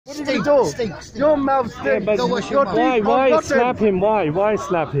What are you going to do? Your mouth stinks. Yeah, but why slap him? Why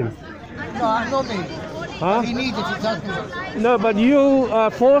slap him? No, not me. Huh? He needed to talk to me. No, but you are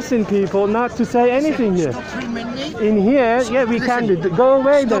forcing people not to say anything here. Stop filming me. In here, yeah, we can do. Go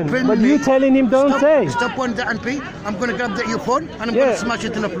away then. But you telling him don't say. Stop on the NP. I'm going to grab your phone and I'm going to smash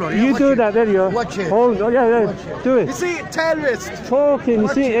it to the floor. You do that, there you go. Watch it. Hold, yeah, do it. You see, terrorist. Talking, you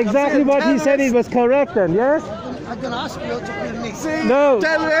see exactly what he said. It was correct then, yes? I'm going to ask you to film me. See, No,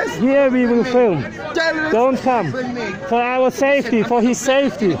 terrorist. here we will film. Terrorist. Don't come. Film me. For our safety, for his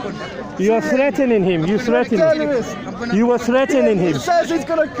safety. You are threatening him. You threatening him. You were threatening him. He says he's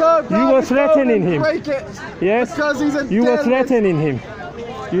going to come. You were threatening him. Break it. Yes? Because he's a You were terrorist. threatening him.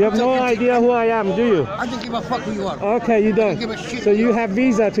 You have no idea who I am, do you? I don't give a fuck who you are. Okay, you don't. give a shit So who you you have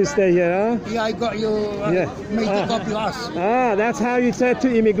visa to stay here, huh? Yeah, I got you. Yeah. Made to copy your ass. Ah, that's how you said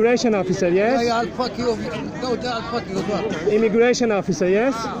to immigration officer, yes? Yeah, I'll fuck you. Go there, I'll fuck you as well. Immigration officer,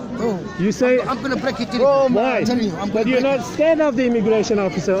 yes? Oh. You say... I'm going to break it to you. Why? I'm telling you, I'm But gonna you're break not scared of the immigration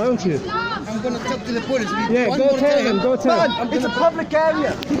officer, aren't you? I'm going to talk to the police. Yeah, One go more tell time. them, go tell them. Man, it's a public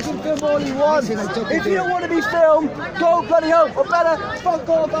area. You can film all you want. Listen, I'm talking If to you you. don't want to be filmed, go bloody home. Or better, fuck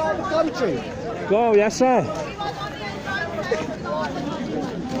all out of the country. Go, yes sir.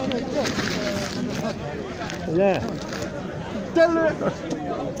 Yeah.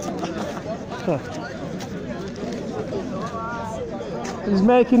 He's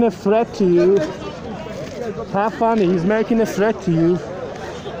making a threat to you. How funny, he's making a threat to you.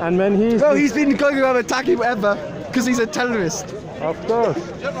 And when he's... No, he's been going around attacking whatever because he's a terrorist. Of course.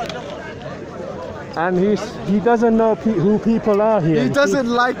 And he doesn't know who people are here. He doesn't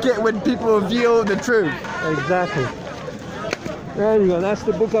like it when people reveal the truth. Exactly. There you go, that's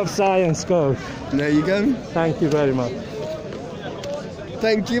the book of science code. There you go. Thank you very much.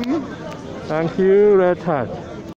 Thank you. Thank you, Red Hat.